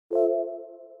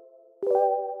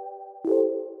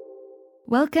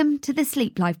Welcome to the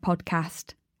Sleep Life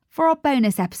podcast. For our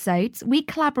bonus episodes, we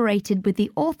collaborated with the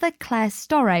author Claire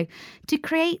Storrow to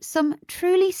create some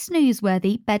truly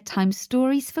snooze-worthy bedtime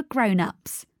stories for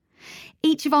grown-ups.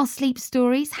 Each of our sleep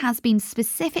stories has been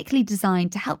specifically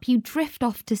designed to help you drift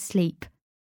off to sleep.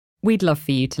 We'd love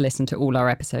for you to listen to all our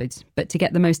episodes, but to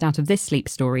get the most out of this sleep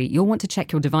story, you'll want to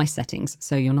check your device settings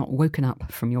so you're not woken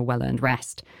up from your well-earned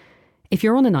rest. If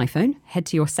you're on an iPhone, head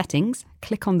to your settings,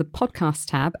 click on the podcast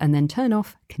tab, and then turn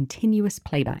off continuous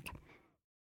playback.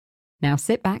 Now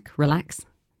sit back, relax.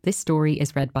 This story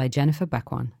is read by Jennifer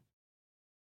Bequarm.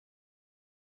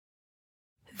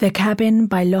 The Cabin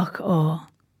by Loch Awe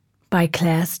by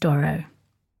Claire Storrow.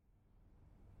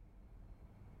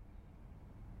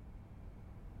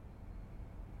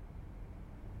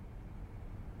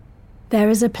 There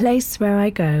is a place where I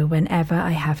go whenever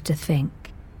I have to think.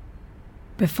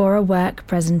 Before a work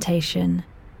presentation,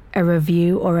 a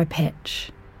review or a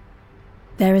pitch.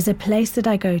 There is a place that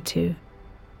I go to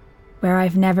where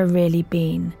I've never really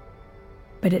been,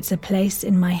 but it's a place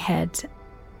in my head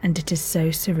and it is so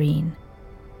serene.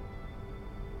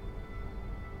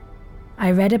 I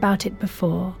read about it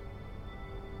before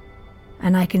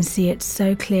and I can see it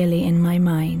so clearly in my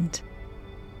mind.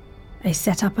 I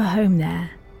set up a home there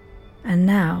and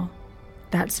now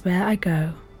that's where I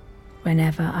go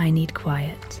whenever I need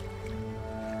quiet.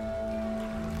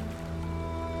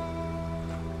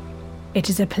 It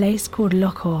is a place called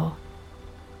Loch Awe,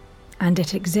 and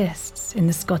it exists in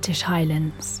the Scottish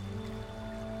Highlands.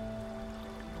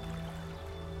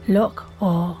 Loch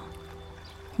Awe,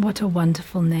 what a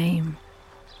wonderful name.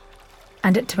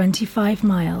 And at 25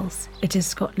 miles, it is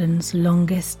Scotland's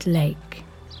longest lake.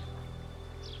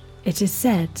 It is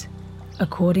said,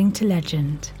 according to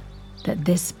legend, that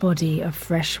this body of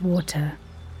fresh water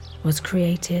was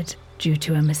created due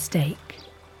to a mistake,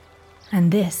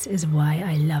 and this is why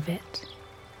I love it.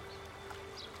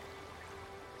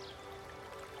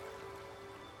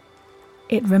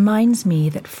 It reminds me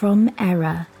that from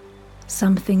error,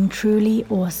 something truly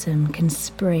awesome can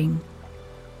spring.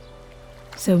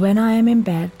 So when I am in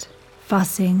bed,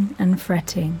 fussing and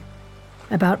fretting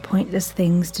about pointless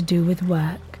things to do with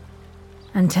work,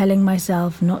 and telling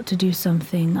myself not to do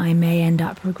something I may end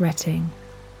up regretting,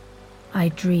 I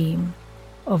dream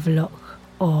of Loch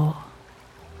Awe.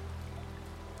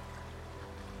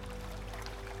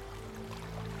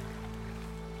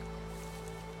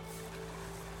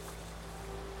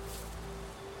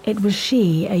 It was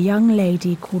she, a young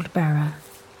lady called Bera,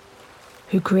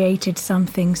 who created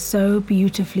something so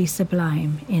beautifully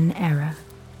sublime in error.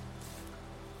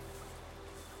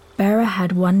 Bera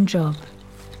had one job,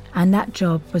 and that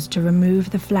job was to remove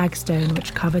the flagstone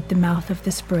which covered the mouth of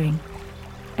the spring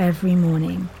every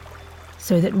morning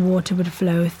so that water would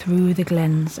flow through the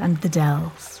glens and the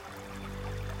dells.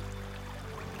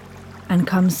 And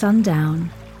come sundown,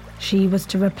 she was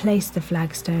to replace the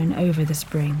flagstone over the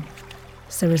spring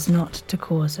so as not to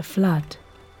cause a flood.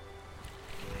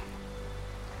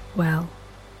 Well,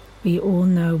 we all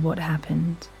know what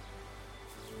happened.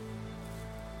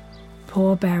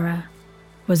 Poor Bera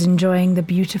was enjoying the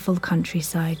beautiful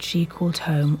countryside she called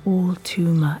home all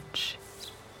too much,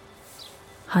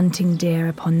 hunting deer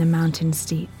upon the mountain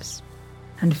steeps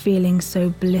and feeling so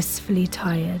blissfully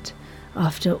tired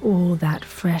after all that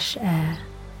fresh air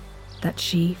that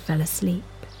she fell asleep.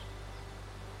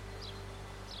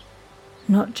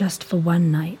 Not just for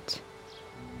one night,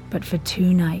 but for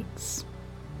 2 nights,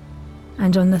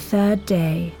 and on the 3rd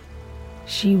day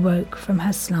she woke from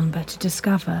her slumber to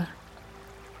discover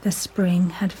the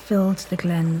spring had filled the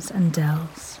glens and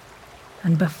dells,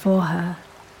 and before her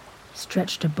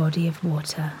stretched a body of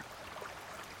water.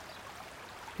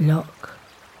 Loch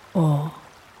Awe.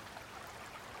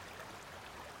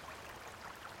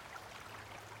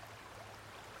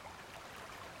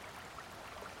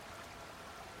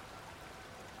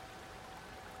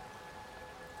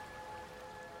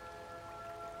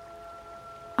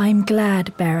 I'm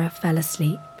glad Bera fell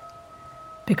asleep,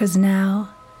 because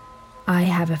now I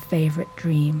have a favourite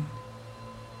dream.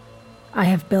 I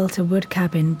have built a wood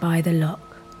cabin by the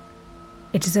loch.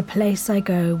 It is a place I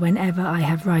go whenever I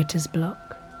have writer's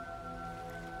block.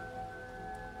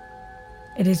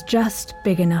 It is just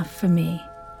big enough for me,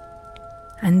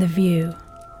 and the view,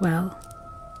 well,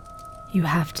 you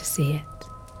have to see it.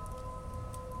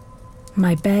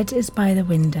 My bed is by the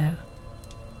window,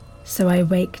 so I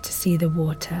wake to see the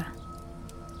water,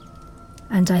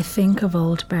 and I think of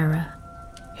old Bera,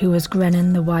 who was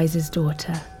Grennan the Wise's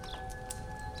daughter.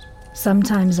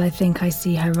 Sometimes I think I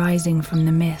see her rising from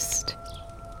the mist,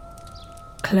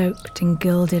 cloaked in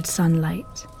gilded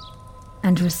sunlight,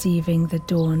 and receiving the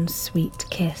dawn's sweet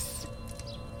kiss.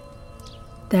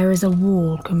 There is a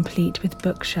wall complete with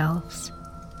bookshelves,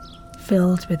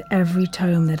 filled with every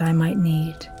tome that I might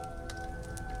need.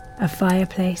 A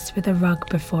fireplace with a rug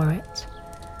before it,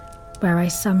 where I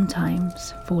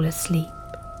sometimes fall asleep.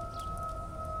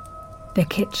 The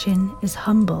kitchen is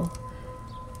humble,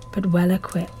 but well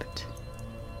equipped.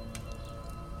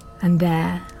 And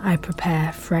there I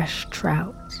prepare fresh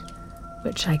trout,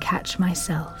 which I catch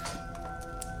myself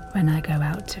when I go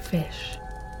out to fish.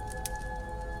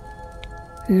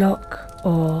 Loch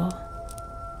Awe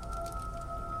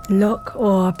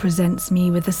presents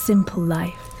me with a simple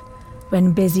life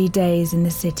when busy days in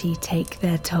the city take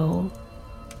their toll.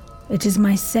 It is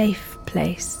my safe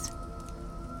place.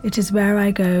 It is where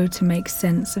I go to make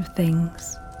sense of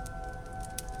things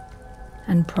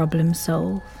and problem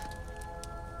solve.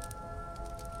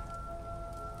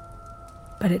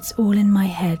 But it's all in my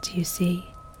head, you see.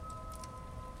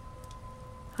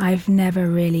 I've never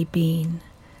really been,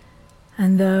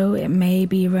 and though it may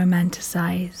be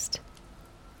romanticized,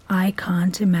 I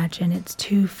can't imagine it's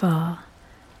too far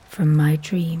from my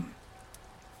dream.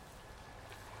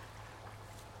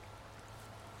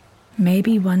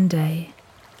 Maybe one day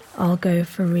I'll go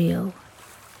for real,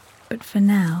 but for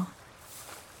now,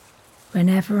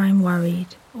 whenever I'm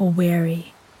worried or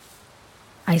weary,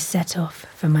 I set off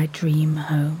for my dream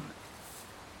home.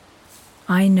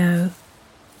 I know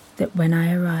that when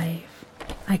I arrive,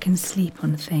 I can sleep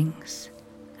on things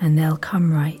and they'll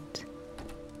come right.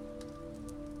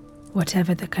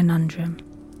 Whatever the conundrum,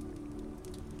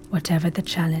 whatever the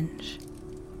challenge.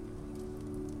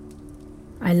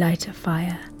 I light a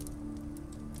fire,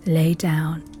 lay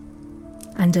down,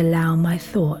 and allow my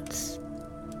thoughts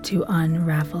to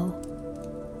unravel.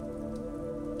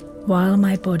 While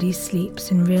my body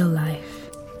sleeps in real life,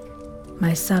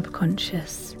 my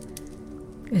subconscious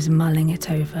is mulling it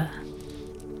over.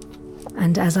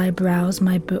 And as I browse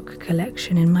my book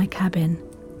collection in my cabin,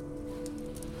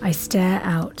 I stare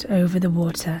out over the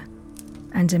water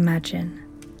and imagine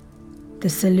the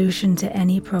solution to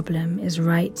any problem is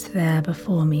right there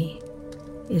before me,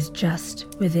 is just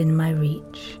within my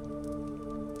reach.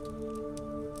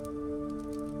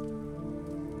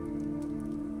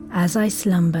 As I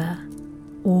slumber,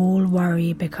 all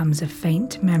worry becomes a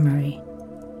faint memory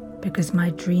because my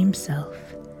dream self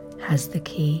has the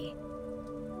key.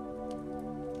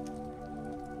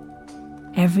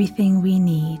 Everything we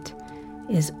need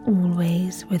is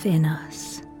always within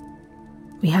us.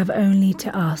 We have only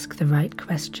to ask the right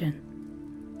question.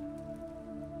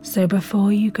 So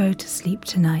before you go to sleep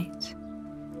tonight,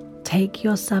 take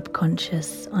your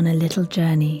subconscious on a little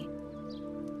journey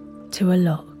to a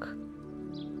loch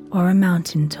or a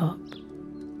mountaintop,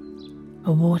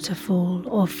 a waterfall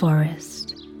or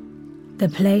forest, the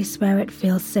place where it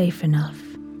feels safe enough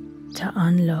to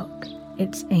unlock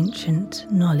its ancient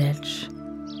knowledge.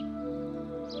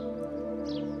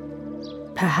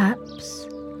 Perhaps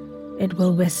it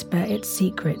will whisper its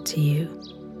secret to you,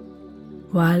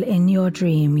 while in your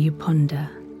dream you ponder,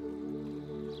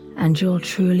 and you'll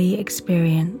truly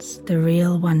experience the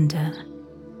real wonder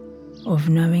of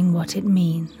knowing what it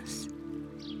means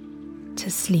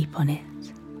to sleep on it.